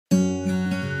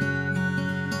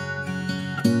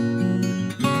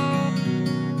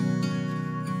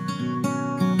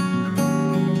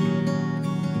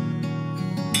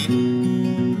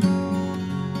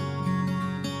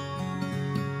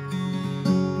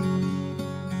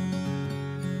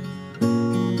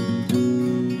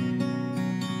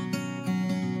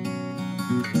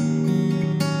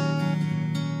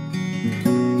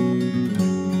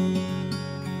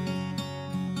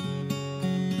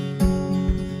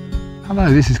Hello,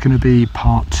 this is going to be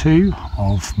part 2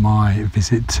 of my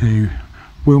visit to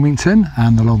Wilmington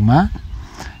and the Longman.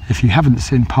 If you haven't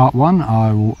seen part 1,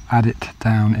 I will add it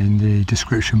down in the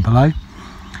description below.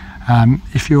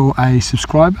 If you're a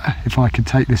subscriber, if I could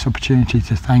take this opportunity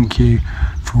to thank you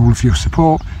for all of your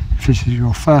support. If this is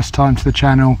your first time to the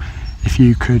channel, if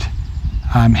you could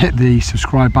hit the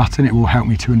subscribe button, it will help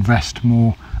me to invest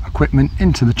more equipment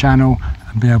into the channel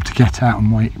and be able to get out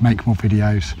and make more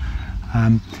videos.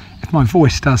 If my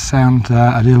voice does sound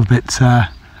a little bit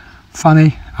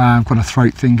funny, I've got a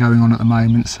throat thing going on at the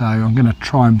moment, so I'm going to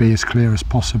try and be as clear as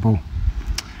possible.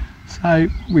 So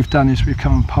what we've done is we've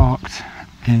come and parked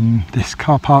in this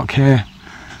car park here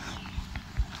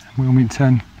in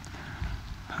Wilmington.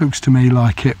 Looks to me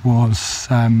like it was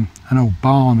an old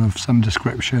barn of some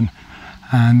description,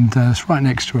 and it's right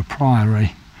next to a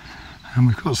priory, and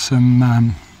we've got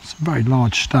some very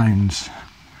large stones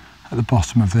at the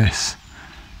bottom of this.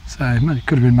 So it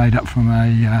could have been made up from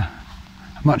a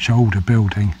much older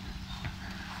building.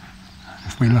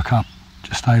 If we look up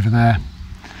just over there,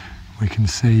 we can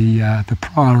see the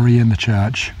priory and the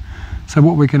church. So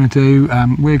what we're going to do,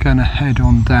 we're going to head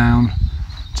on down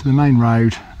to the main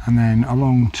road and then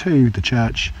along to the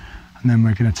church, and then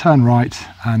we're going to turn right,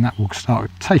 and that will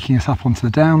start taking us up onto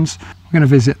the downs. We're going to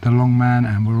visit the Longman,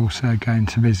 and we're also going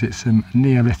to visit some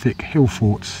neolithic hill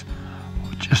forts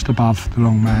just above the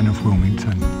Longman of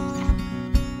Wilmington.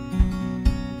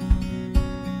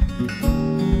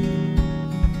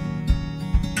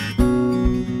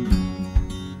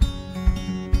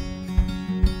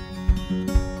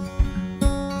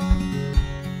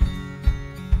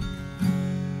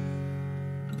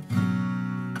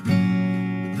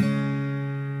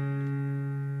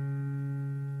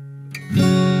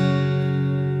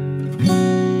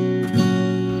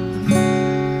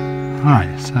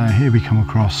 Right, so here we come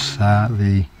across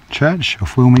the church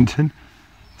of Wilmington,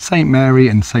 St Mary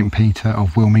and St Peter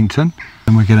of Wilmington,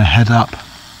 and we're going to head up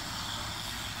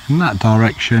in that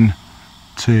direction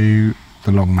to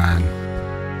the Longman.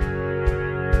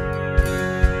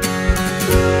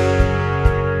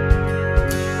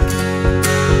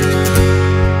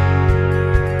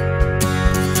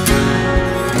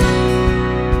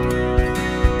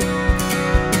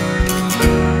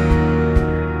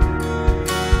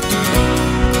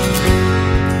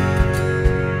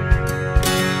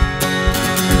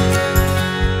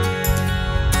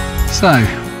 So,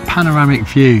 panoramic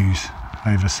views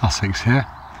over Sussex here,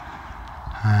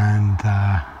 and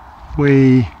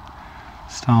we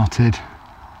started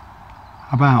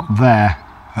about there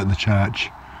at the church.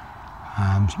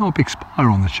 There's not a big spire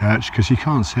on the church because you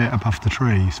can't see it above the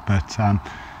trees, but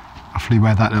roughly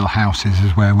where that little house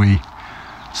is where we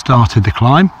started the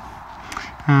climb.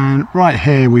 And right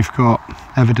here we've got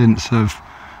evidence of,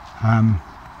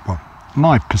 well,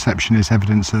 my perception is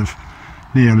evidence of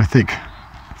Neolithic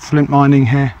flint mining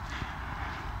here.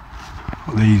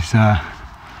 Got these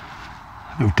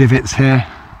little divots here,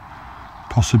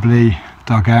 possibly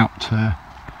dug out to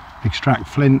extract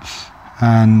flints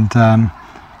and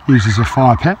used as a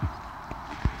fire pit.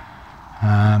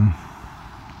 A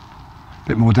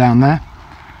bit more down there,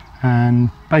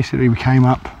 and basically we came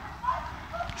up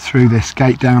through this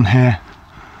gate down here.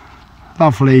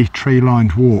 Lovely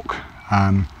tree-lined walk,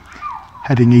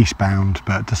 heading eastbound,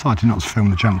 but decided not to film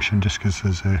the junction just because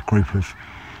there's a group of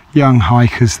young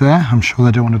hikers there. I'm sure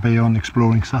they don't want to be on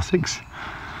exploring Sussex.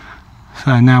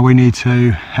 So now we need to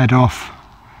head off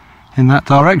in that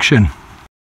direction.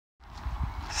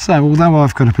 So although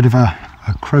I've got a bit of a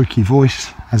croaky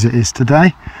voice as it is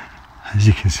today, as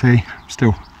you can see, I'm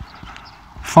still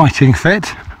fighting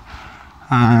fit.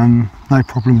 No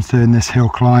problems doing this hill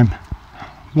climb.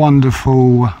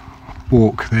 Wonderful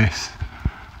walk this.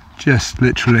 Just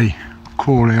literally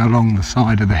crawling along the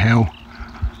side of the hill,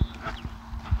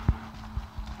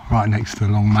 right next to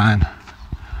the Longman.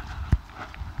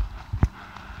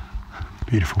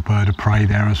 Beautiful bird of prey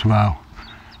there as well,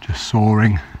 just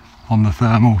soaring on the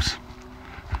thermals.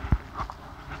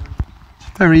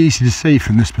 It's very easy to see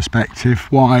from this perspective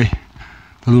why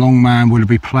the Longman would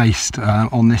be placed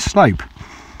on this slope.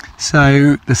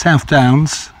 So the South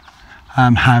Downs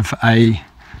have a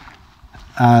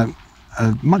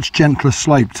much gentler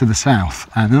slope to the south,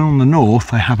 and then on the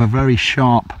north they have a very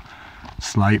sharp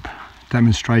slope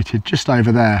demonstrated just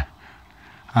over there.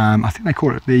 I think they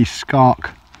call it the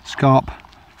scarp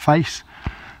face.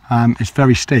 It's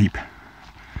very steep,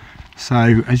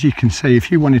 so as you can see, if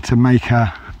you wanted to make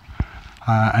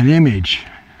an image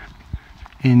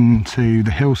into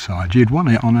the hillside, you'd want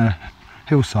it on a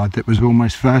hillside that was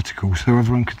almost vertical so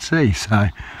everyone could see. So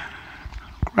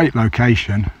great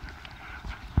location.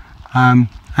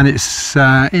 and it's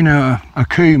in a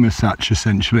coombe as such,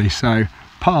 essentially. So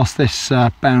past this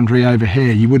boundary over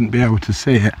here you wouldn't be able to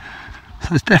see it,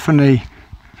 so it's definitely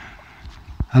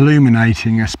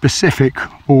illuminating a specific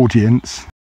audience.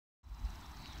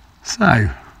 So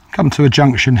come to a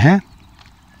junction here.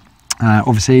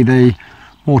 Obviously the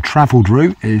more travelled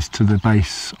route is to the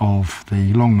base of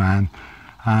the Longman.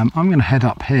 I'm going to head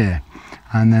up here,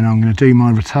 and then I'm going to do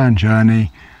my return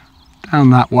journey down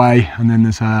that way, and then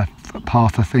there's a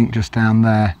path I think just down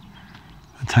there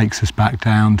that takes us back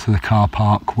down to the car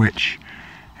park, which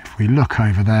if we look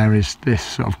over there is this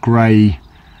sort of grey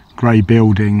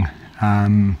building.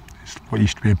 It's what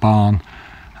used to be a barn,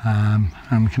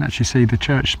 and we can actually see the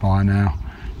church spire now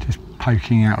just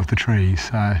poking out of the trees.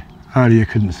 So earlier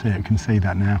couldn't see it, can see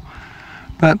that now.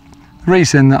 But the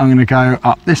reason that I'm going to go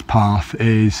up this path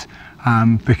is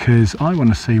because I want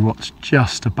to see what's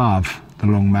just above the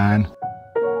Longman.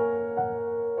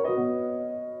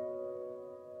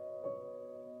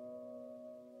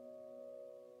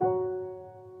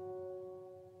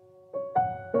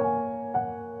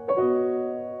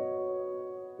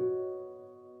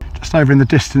 Just over in the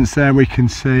distance there we can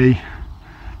see,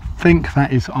 I think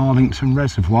that is Arlington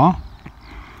Reservoir,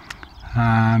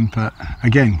 but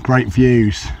again great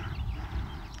views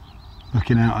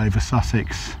looking out over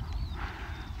Sussex,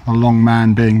 the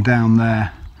Longman being down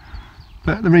there.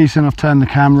 But the reason I've turned the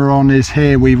camera on is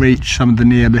here we reach some of the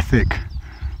neolithic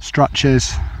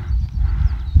structures,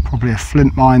 probably a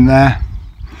flint mine there,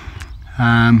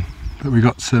 but we've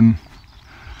got some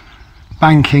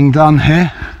banking done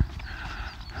here.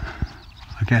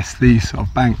 I guess these sort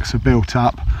of banks are built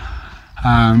up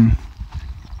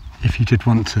if you did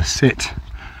want to sit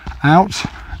out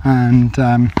and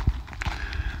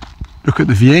look at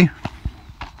the view.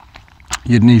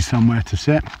 You'd need somewhere to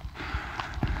sit.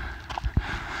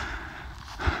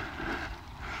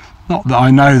 Not that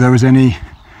I know there was any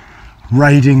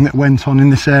raiding that went on in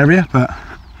this area, but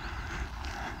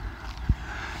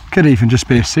could even just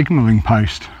be a signalling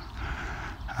post,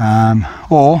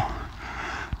 or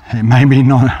it may be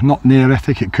not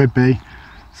Neolithic, it could be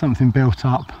something built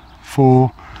up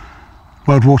for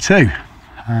World War II,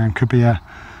 and could be a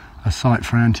site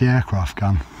for an anti-aircraft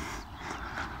gun.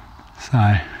 So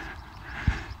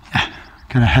yeah,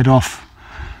 going to head off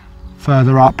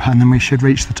further up and then we should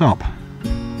reach the top.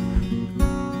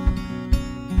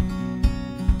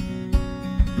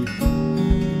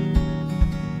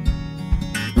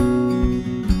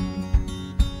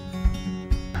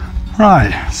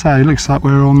 Right, so it looks like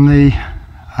we're on the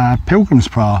pilgrim's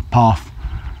path.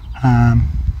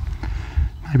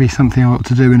 Maybe something I ought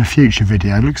to do in a future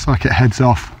video. It looks like it heads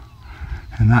off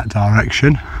in that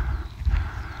direction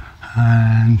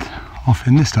and off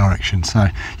in this direction. So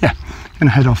yeah, going to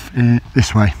head off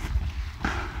this way.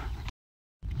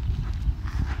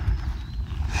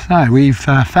 So we've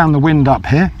found the wind up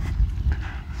here.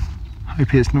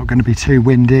 Hope it's not going to be too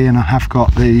windy, and I have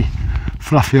got the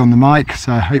fluffy on the mic,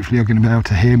 so hopefully you're going to be able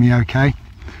to hear me okay.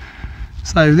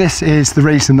 So this is the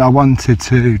reason that I wanted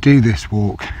to do this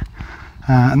walk,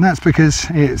 and that's because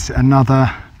it's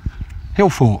another hill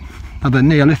fort, another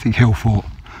Neolithic hill fort,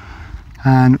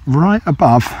 and right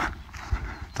above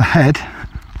the head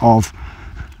of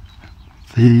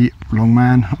the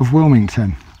Longman of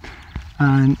Wilmington.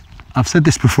 And I've said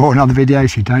this before in other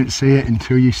videos, you don't see it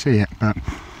until you see it, but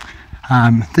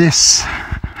this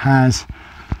has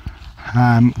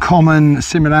common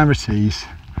similarities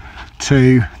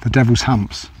to the Devil's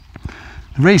Humps.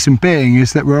 The reason being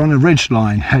is that we're on a ridge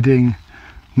line heading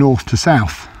north to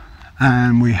south,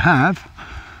 and we have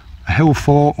a hill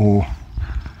fort or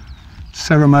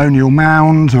ceremonial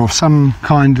mound or some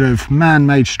kind of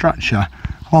man-made structure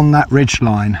on that ridge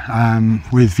line,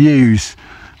 with views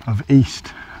of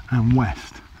east and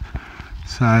west.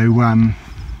 So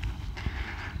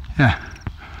yeah,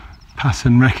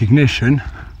 pattern recognition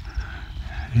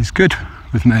is good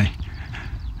with me,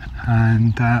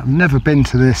 and I've never been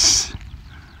to this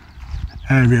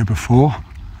area before.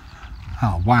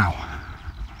 Oh wow.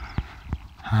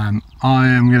 I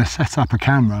am going to set up a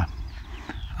camera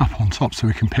up on top so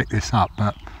we can pick this up,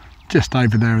 but just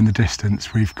over there in the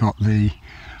distance we've got the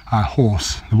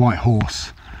horse, the white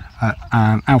horse at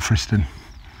Alfriston.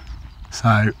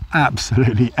 So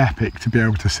absolutely epic to be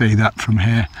able to see that from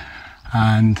here.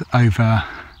 And over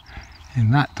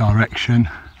in that direction,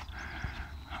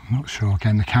 I'm not sure,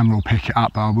 again the camera will pick it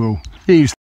up, but I will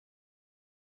use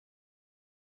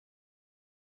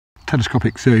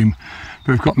telescopic zoom.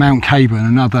 But we've got Mount Caburn,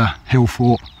 another hill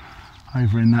fort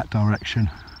over in that direction.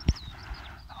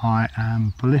 I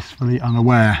am blissfully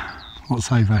unaware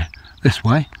what's over this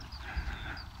way,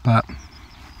 but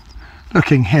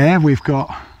looking here, we've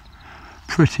got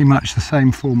pretty much the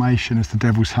same formation as the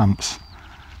Devil's Humps.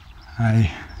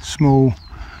 A small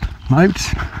moat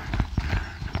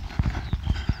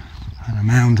and a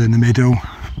mound in the middle.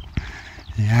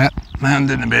 Yeah,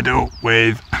 mound in the middle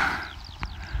with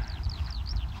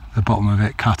the bottom of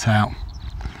it cut out.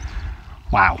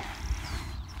 Wow.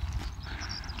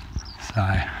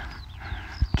 So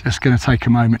just going to take a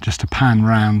moment just to pan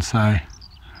round so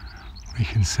we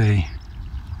can see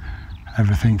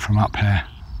everything from up here.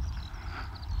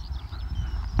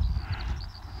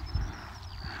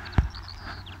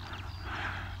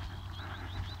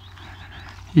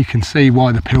 You can see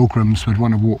why the pilgrims would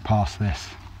want to walk past this.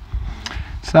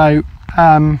 So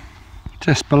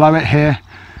just below it here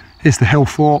is the hill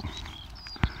fort.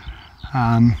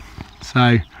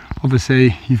 So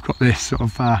obviously you've got this sort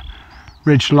of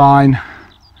ridge line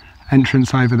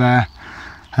entrance over there,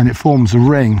 and it forms a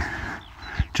ring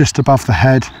just above the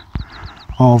head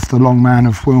of the Longman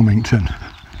of Wilmington.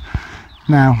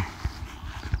 Now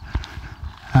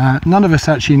none of us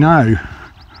actually know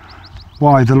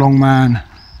why the Longman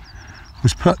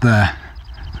was put there.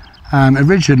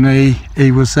 Originally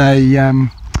he was a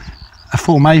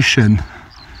formation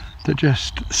that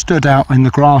just stood out in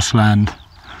the grassland,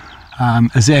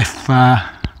 as if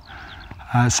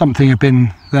something had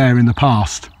been there in the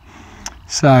past.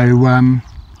 So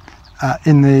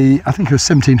in the, I think it was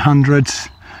 1700s,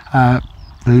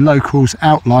 the locals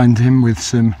outlined him with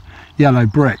some yellow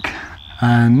brick,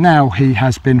 and now he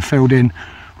has been filled in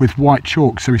with white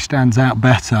chalk, so he stands out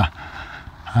better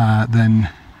than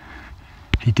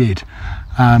he did.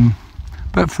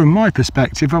 But from my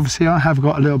perspective, obviously I have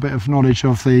got a little bit of knowledge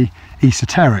of the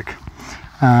esoteric,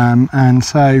 and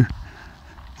so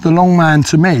the Longman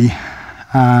to me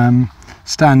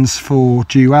stands for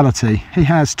duality. He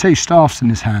has two staffs in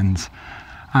his hands,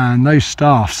 and those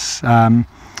staffs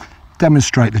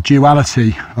demonstrate the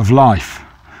duality of life,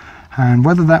 and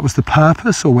whether that was the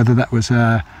purpose or whether that was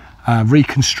a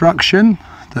reconstruction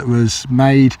that was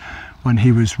made when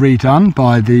he was redone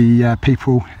by the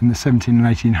people in the 17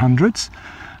 and 1800s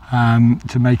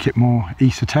to make it more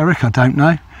esoteric, I don't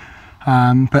know.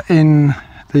 But in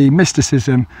the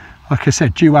mysticism, like I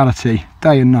said, duality,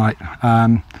 day and night,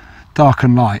 dark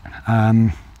and light,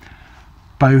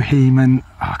 Bohemian,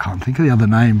 I can't think of the other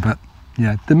name, but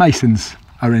yeah, the Masons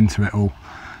are into it all.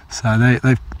 So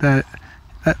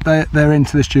they're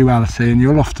into this duality, and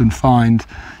you'll often find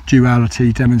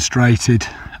duality demonstrated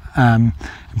in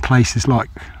places like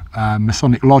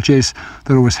Masonic lodges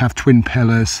that always have twin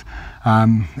pillars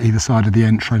either side of the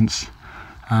entrance,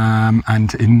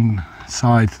 and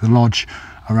inside the lodge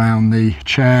around the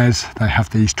chairs they have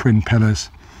these twin pillars,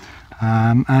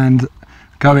 and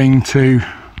going to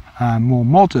more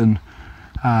modern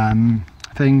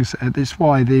things, it's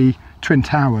why the Twin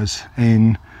Towers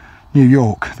in New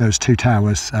York, those two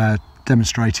towers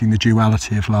demonstrating the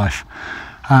duality of life.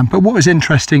 But what was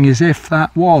interesting is if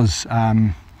that was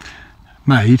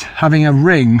made, having a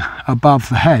ring above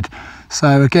the head.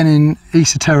 So again, in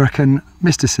esoteric and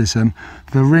mysticism,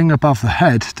 the ring above the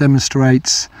head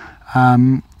demonstrates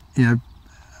being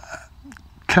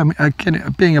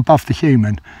above the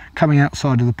human, coming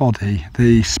outside of the body,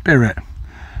 the spirit.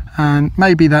 And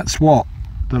maybe that's what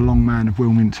the Longman of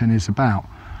Wilmington is about.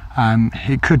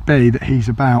 It could be that he's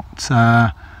about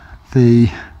the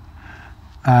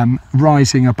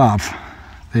rising above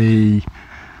the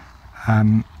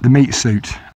meat suit.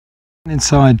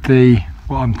 Inside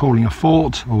what I'm calling a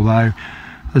fort, although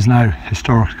there's no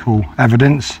historical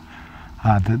evidence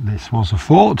that this was a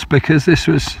fort, because this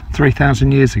was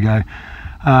 3,000 years ago.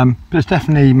 But it's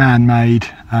definitely man-made,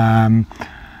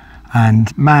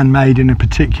 and man-made in a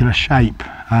particular shape,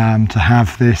 to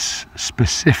have this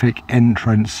specific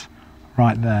entrance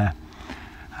right there.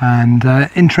 And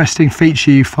interesting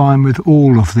feature you find with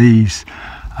all of these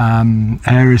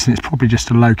areas, and it's probably just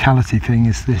a locality thing,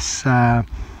 is this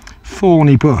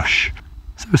thorny bush.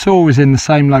 So it's always in the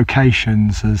same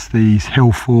locations as these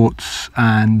hill forts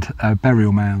and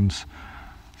burial mounds.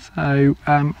 So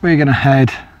we're going to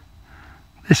head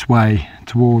this way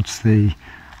towards the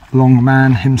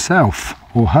Longman himself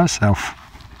or herself.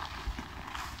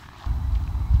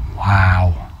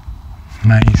 Wow,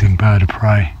 amazing bird of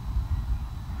prey.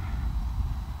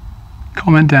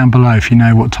 Comment down below if you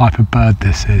know what type of bird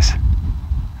this is.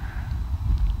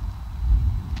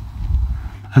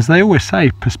 As they always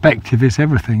say, perspective is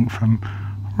everything. From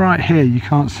right here you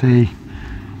can't see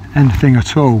anything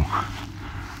at all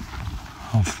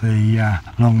of the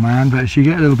Longman, but as you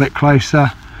get a little bit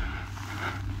closer,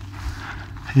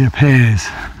 he appears.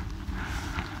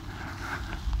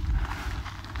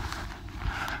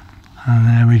 And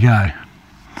there we go.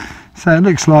 So it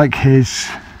looks like his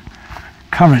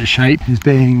current shape is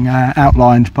being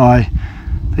outlined by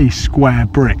these square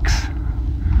bricks,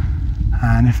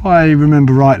 and if I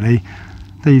remember rightly,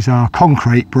 these are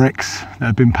concrete bricks that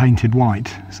have been painted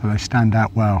white, so they stand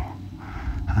out well,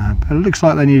 but it looks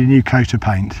like they need a new coat of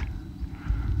paint.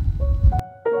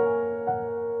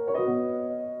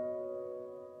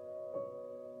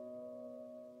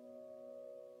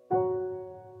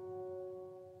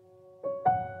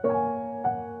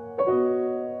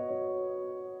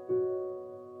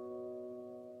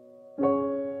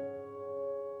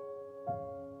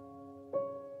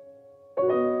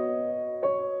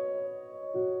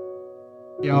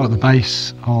 We are at the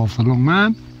base of the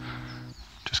Longman.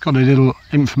 Just got a little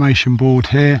information board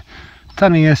here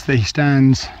telling us that he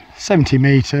stands 70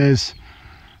 metres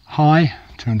high,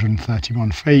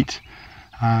 231 feet,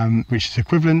 which is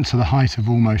equivalent to the height of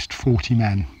almost 40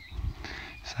 men.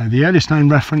 So the earliest known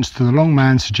reference to the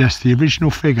Longman suggests the original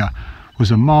figure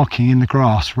was a marking in the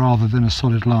grass rather than a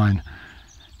solid line.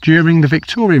 During the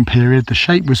Victorian period, the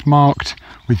shape was marked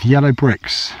with yellow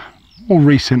bricks, more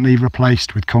recently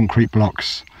replaced with concrete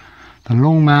blocks. The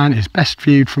Longman is best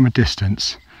viewed from a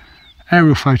distance.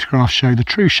 Aerial photographs show the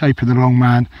true shape of the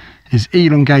Longman is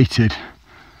elongated,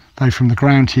 though from the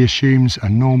ground he assumes a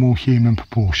normal human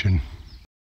proportion.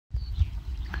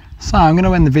 So I'm going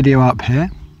to end the video up here.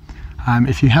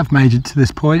 If you have made it to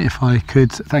this point, if I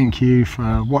could thank you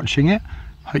for watching it.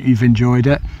 Hope you've enjoyed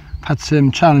it. Had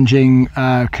some challenging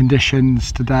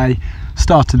conditions today.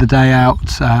 Started the day out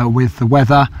with the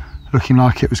weather looking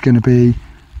like it was going to be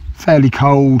fairly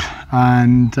cold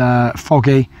and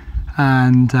foggy,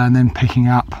 and then picking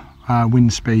up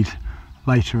wind speed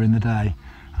later in the day,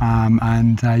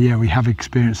 yeah, we have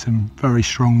experienced some very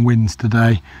strong winds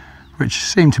today, which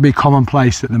seem to be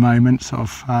commonplace at the moment. Sort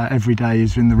of every day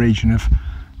is in the region of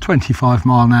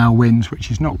 25-mile-an-hour winds,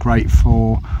 which is not great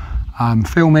for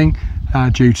filming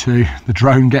due to the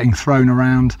drone getting thrown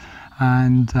around,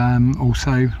 and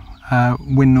also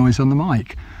wind noise on the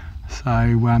mic. So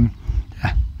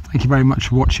yeah, thank you very much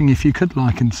for watching. If you could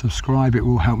like and subscribe, it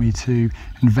will help me to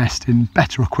invest in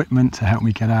better equipment to help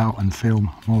me get out and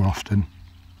film more often.